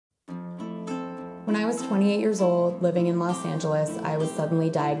When I was 28 years old, living in Los Angeles, I was suddenly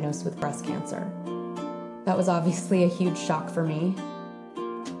diagnosed with breast cancer. That was obviously a huge shock for me.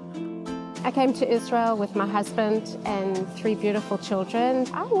 I came to Israel with my husband and 3 beautiful children.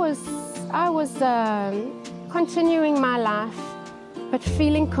 I was continuing my life, but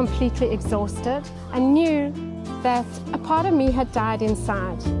feeling completely exhausted. I knew that a part of me had died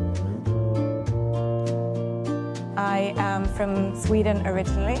inside. I am from Sweden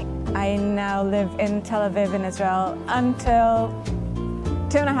originally. I now live in Tel Aviv in Israel. Until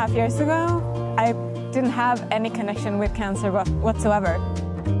 2.5 years ago, I didn't have any connection with cancer whatsoever.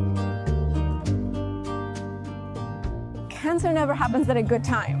 Cancer never happens at a good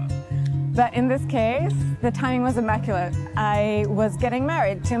time. But in this case, the timing was immaculate. I was getting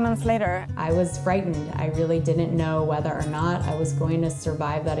married 2 months later. I was frightened. I really didn't know whether or not I was going to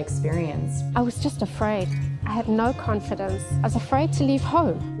survive that experience. I was just afraid. I had no confidence. I was afraid to leave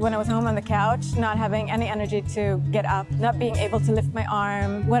home. When I was home on the couch, not having any energy to get up, not being able to lift my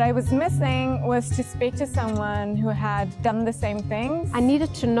arm, what I was missing was to speak to someone who had done the same things. I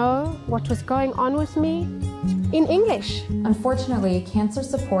needed to know what was going on with me in English. Unfortunately, cancer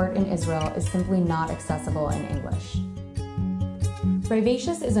support in Israel is simply not accessible in English.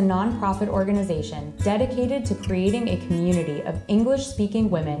 Thrivacious is a nonprofit organization dedicated to creating a community of English-speaking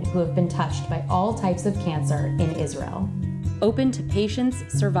women who have been touched by all types of cancer in Israel. Open to patients,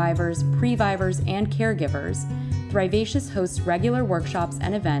 survivors, previvors, and caregivers, Thrivacious hosts regular workshops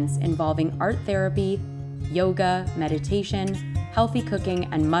and events involving art therapy, yoga, meditation, healthy cooking,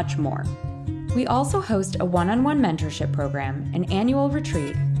 and much more. We also host a one-on-one mentorship program, an annual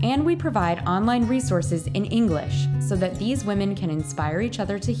retreat, and we provide online resources in English so that these women can inspire each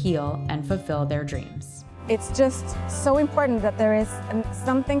other to heal and fulfill their dreams. It's just so important that there is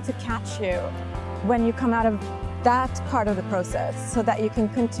something to catch you when you come out of that part of the process so that you can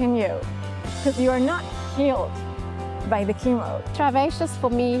continue, because you are not healed by the chemo. Thrivacious for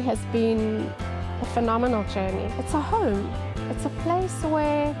me has been a phenomenal journey. It's a home. It's a place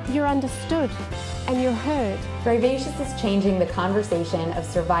where you're understood and you're heard. Thrivacious is changing the conversation of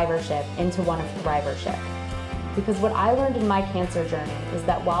survivorship into one of thrivership. Because what I learned in my cancer journey is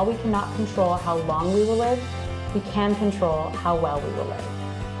that while we cannot control how long we will live, we can control how well we will live.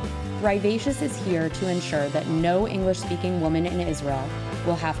 Thrivacious is here to ensure that no English-speaking woman in Israel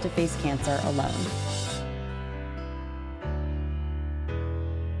will have to face cancer alone.